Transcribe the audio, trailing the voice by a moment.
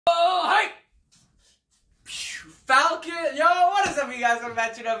Falcon. Yo, what is up, you guys? Welcome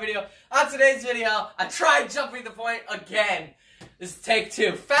back to another video. On today's video, I tried jumping the point again. This is take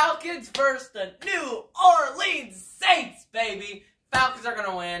two. Falcons versus the New Orleans Saints, baby. Falcons are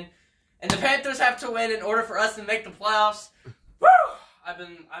gonna win, and the Panthers have to win in order for us to make the playoffs. Woo! I've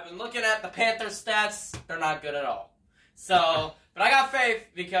been looking at the Panthers stats. They're not good at all. So, but I got faith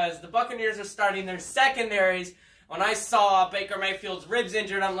because the Buccaneers are starting their secondaries. When I saw Baker Mayfield's ribs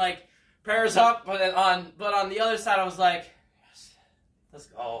injured, I'm like, prayers up. But on the other side, I was like, yes, let's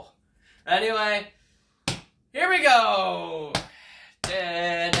go. Anyway, here we go.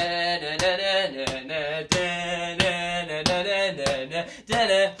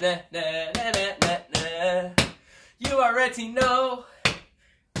 You already know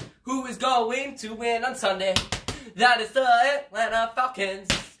who is going to win on Sunday. That is the Atlanta Falcons,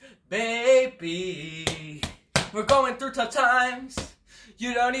 baby. We're going through tough times.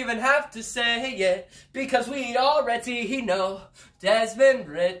 You don't even have to say it, because we already know Desmond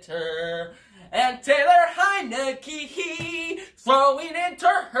Ritter and Taylor Heineke throwing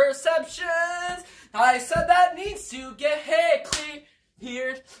interceptions. I said that needs to get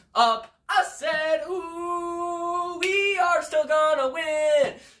cleared up. I said, ooh, we are still gonna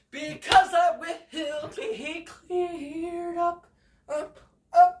win, because that will be cleared up.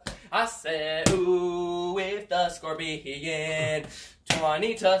 I said, ooh, with the score being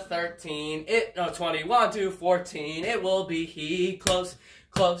 20-13, 21-14, it will be close.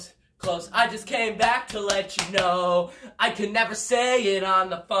 I just came back to let you know, I can never say it on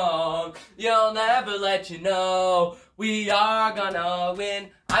the phone. You'll never let you know, we are gonna win.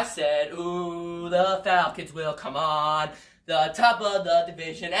 I said, ooh, the Falcons will come on the top of the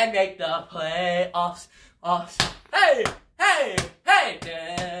division and make the playoffs. Hey! Hey! Hey! Hey!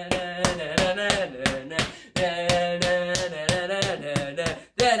 Hey!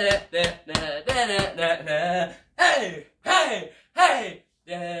 Hey!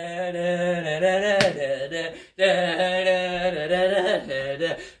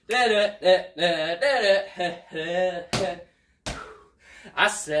 I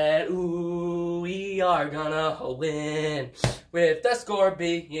said, ooh, we are gonna win, with the score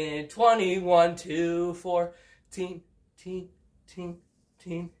being 21-14.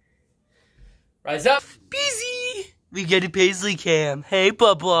 Team. Rise up. Busy. We get a Paisley cam. Hey,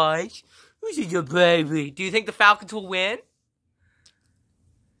 Bubbles. Who's your baby? Do you think the Falcons will win?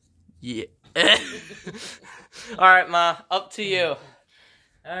 Yeah. Alright, Ma. Up to you.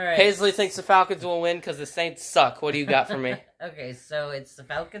 Alright. Paisley thinks the Falcons will win because the Saints suck. What do you got for me? Okay, so it's the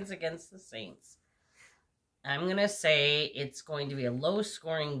Falcons against the Saints. I'm going to say it's going to be a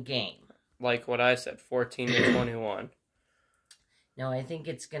low-scoring game. Like what I said, 14-21. No, I think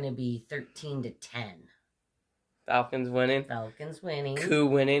it's going to be 13-10. Falcons winning. Falcons winning. Coup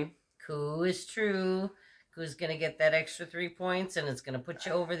winning. Coup is true. Coup's going to get that extra 3 points, and it's going to put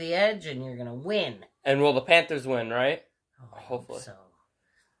you over the edge, and you're going to win. And will the Panthers win, right? Oh, I hopefully. hope so.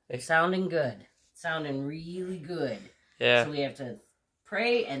 It's sounding good. It's sounding really good. Yeah. So we have to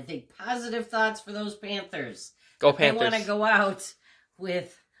pray and think positive thoughts for those Panthers. Go Panthers. They want to go out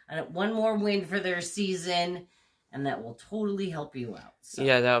with one more win for their season, and that will totally help you out. So,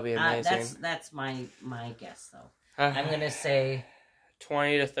 yeah, that would be amazing. That's my guess, though. I'm going to say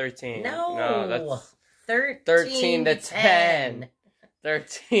 20-13. No, that's 13-10.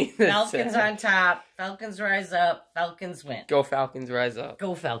 13 Falcons on top. Falcons rise up. Falcons win. Go Falcons rise up.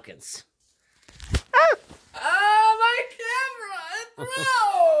 Go Falcons. My camera! It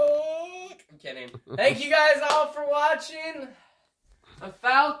broke! I'm kidding. Thank you guys all for watching. The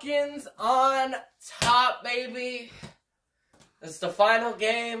Falcons on top, baby. This is the final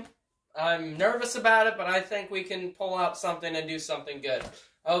game. I'm nervous about it, but I think we can pull out something and do something good.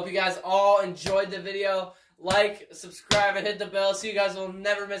 I hope you guys all enjoyed the video. Like, subscribe, and hit the bell so you guys will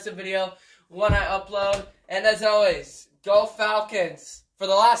never miss a video when I upload. And as always, go Falcons. For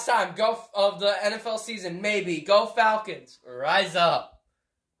the last time, go of the NFL season, maybe. Go Falcons. Rise up.